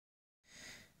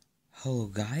Hello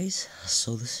guys,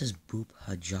 so this is Boop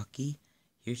Hajaki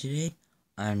here today,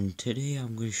 and today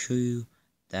I'm going to show you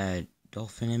that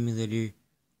Dolphin Emulator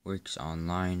works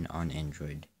online on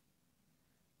Android.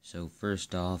 So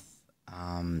first off,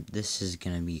 this is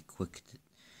going to be quick.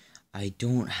 I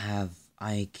don't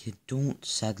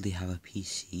sadly have a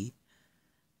PC,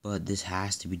 but this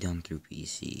has to be done through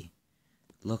PC.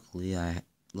 Luckily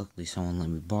someone let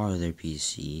me borrow their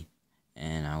PC,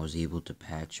 and I was able to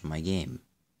patch my game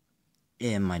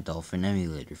in my Dolphin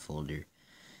Emulator folder.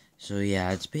 So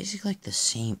yeah, it's basically like the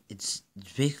same. It's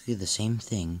basically the same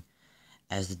thing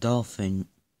as the Dolphin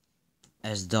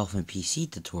PC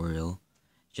tutorial.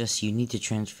 Just you need to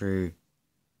transfer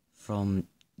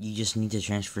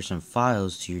some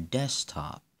files to your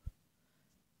desktop,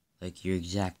 like your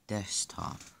exact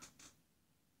desktop.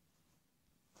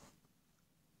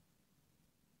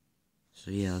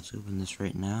 So yeah, let's open this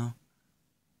right now.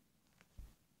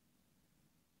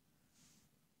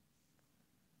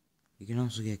 You can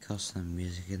also get custom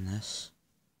music in this.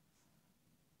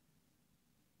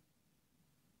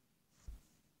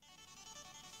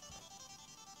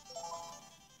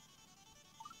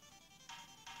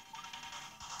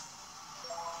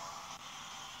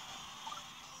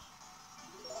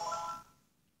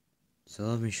 So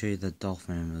let me show you that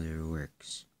Dolphin Emulator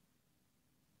works.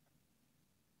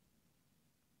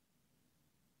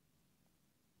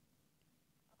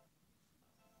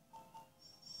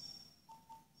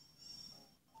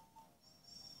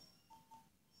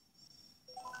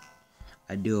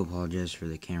 I do apologize for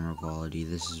the camera quality.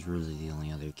 This is really the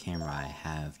only other camera I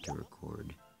have to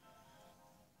record.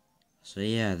 So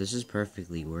yeah, this is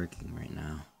perfectly working right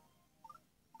now.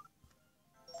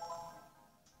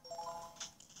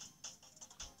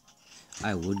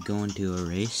 I would go into a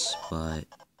race, but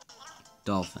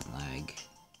Dolphin lag.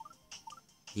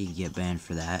 He'd get banned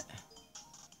for that.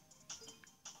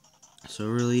 So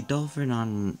really, Dolphin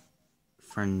on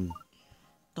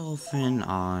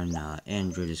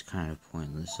Android is kind of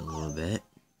pointless a little bit.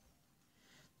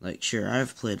 Like, sure,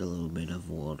 I've played a little bit of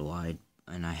Worldwide,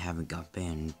 and I haven't got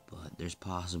banned, but there's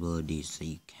possibilities that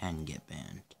you can get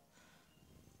banned.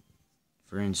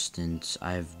 For instance,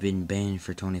 I've been banned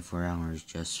for 24 hours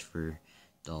just for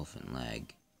Dolphin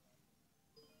lag.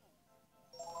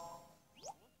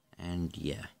 And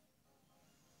yeah.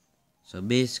 So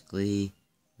basically,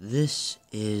 this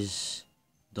is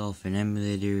Dolphin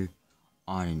Emulator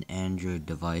on an Android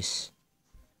device.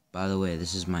 By the way,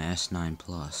 this is my S9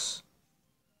 Plus.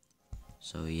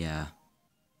 So yeah,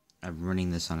 I'm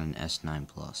running this on an S9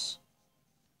 Plus,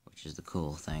 which is the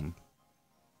cool thing.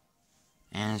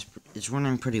 And it's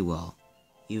running pretty well,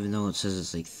 even though it says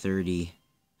it's like 30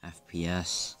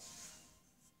 FPS.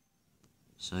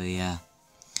 So yeah,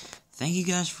 thank you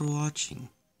guys for watching.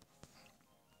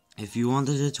 If you want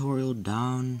the tutorial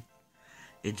down,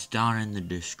 it's down in the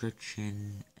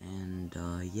description. And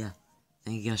yeah,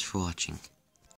 thank you guys for watching.